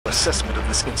assessment of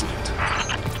this incident.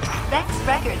 Vex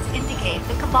records indicate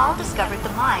the Cabal discovered the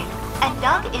mine and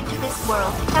dug into this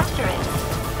world to capture it.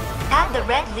 Had the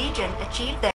Red Legion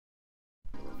achieved their...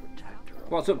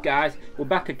 What's up guys, we're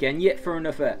back again yet for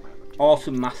another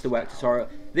awesome Masterwork tutorial.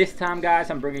 This time guys,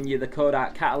 I'm bringing you the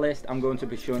Coldheart Catalyst. I'm going to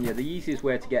be showing you the easiest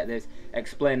way to get this,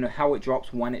 explaining how it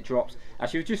drops, when it drops.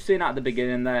 As you've just seen at the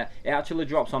beginning there, it actually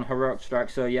drops on Heroic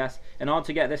Strikes. So yes, in order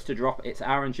to get this to drop, it's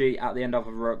RNG at the end of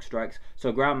Heroic Strikes.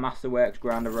 So ground Masterworks,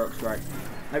 ground Heroic Strikes.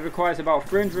 It requires about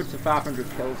 300 to 500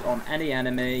 kills on any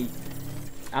enemy.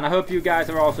 And I hope you guys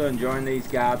are also enjoying these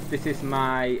guards. This is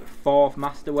my 4th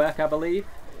Masterwork, I believe.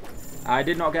 I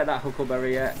did not get that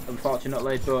Huckleberry yet,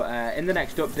 unfortunately, but in the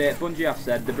next update, Bungie have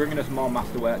said they're bringing us more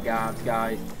Masterwork guards,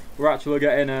 guys. We're actually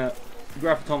getting a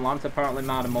Graviton Lance, apparently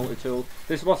mad and multi-tool.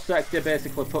 This lost sector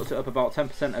basically puts it up about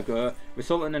 10% a go,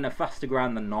 resulting in a faster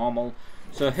grind than normal.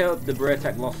 So hit up the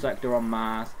Braytech lost sector on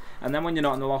Mars, and then when you're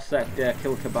not in the lost sector,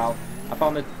 kill Cabal. I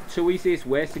found the 2 easiest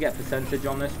ways to get percentage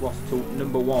on this was to,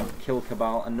 number 1, kill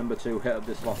Cabal, and number 2, hit up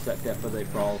this lost sector for the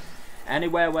Thralls.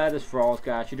 Anywhere where there's Thralls,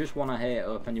 guys, you just want to hit it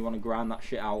up and you want to grind that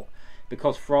shit out,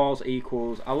 because Thralls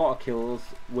equals a lot of kills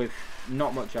with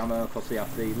not much ammo, because they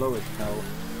have the lowest health.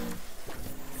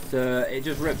 So it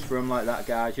just rips through them like that,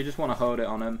 guys. You just want to hold it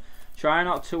on them. Try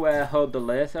not to hold the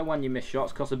laser when you miss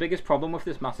shots, because the biggest problem with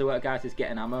this Masterwork, guys, is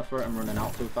getting ammo for it and running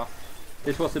out too fast.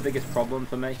 This was the biggest problem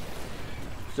for me.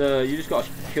 So you just got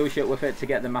to kill shit with it to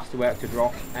get the Masterwork to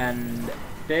drop. And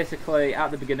basically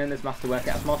at the beginning, this Masterwork,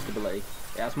 it has more stability,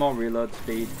 it has more reload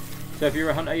speed. So if you're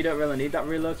a hunter, you don't really need that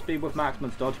reload speed with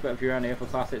Marksman's Dodge, but if you're any other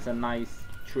class, it's a nice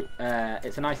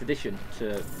addition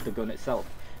to the gun itself.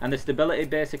 And the stability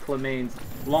basically means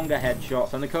longer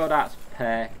headshots, and the Coldheart's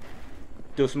perk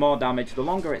does more damage the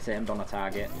longer it's aimed on a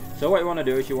target. So what you want to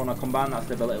do is you want to combine that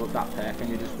stability with that perk, and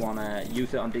you just want to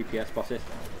use it on DPS bosses.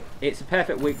 It's a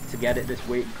perfect week to get it this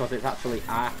week, because it's actually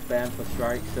arc burn for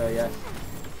strikes, so yes,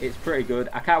 it's pretty good.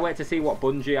 I can't wait to see what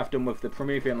Bungie have done with the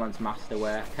Promethean Lens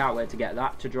Masterwork. Can't wait to get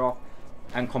that to drop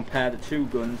and compare the 2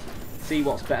 guns, see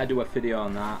what's better, do a video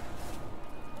on that.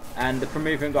 And the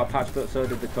Promethean got patched, but so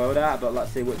did the Coldheart, but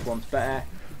let's see which one's better.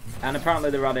 And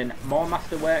apparently they're adding more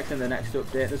Masterworks in the next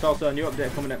update. There's also a new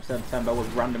update coming up in September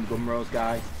with random gun rolls,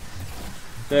 guys.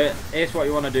 So here's what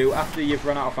you want to do. After you've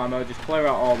run out of ammo, just clear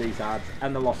out all these ads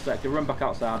and the lost sector, run back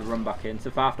outside, run back in. So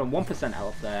far from 1%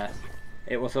 health there.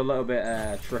 It was a little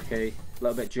bit tricky, a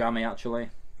little bit jammy actually.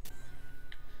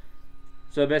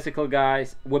 So basically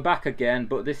guys, we're back again,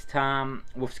 but this time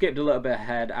we've skipped a little bit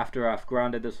ahead after I've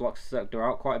grounded this lost sector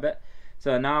out quite a bit.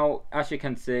 So now, as you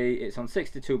can see, it's on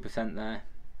 62% there.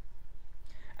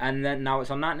 And then now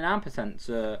it's on 99%.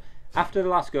 So after the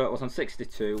last go it was on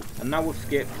 62, and now we've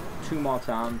skipped 2 more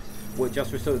times, which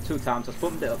just resulted 2 times, so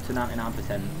bumped it up to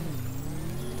 99%.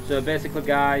 So basically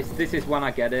guys, this is when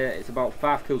I get it. It's about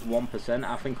 5 kills 1%.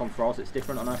 I think on Frost it's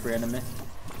different on every enemy.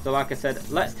 So like I said,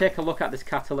 let's take a look at this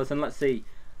catalyst and let's see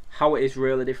how it is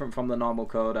really different from the normal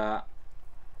Coldheart.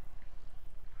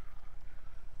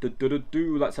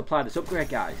 Let's apply this upgrade,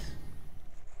 guys.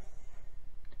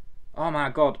 Oh my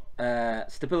god,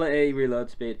 stability,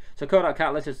 reload speed. So Coldheart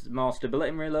Catalyst is more stability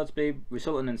and reload speed,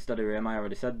 resulting in steady aim. I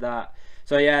already said that.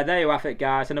 So yeah, there you have it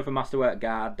guys, another Masterwork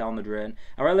guard down the drain.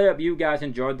 I really hope you guys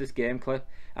enjoyed this game clip,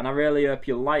 and I really hope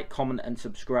you like, comment and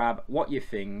subscribe what you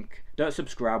think. Don't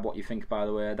subscribe what you think, by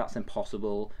the way, that's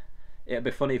impossible. It'd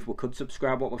be funny if we could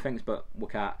subscribe what we think, but we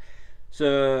can't.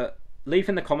 So leave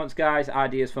in the comments guys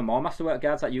ideas for more Masterwork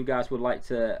guards that you guys would like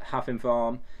to have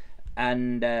informed.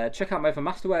 And check out my other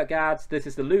Masterwork guards. This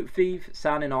is the Loot Thief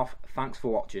signing off. Thanks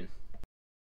for watching.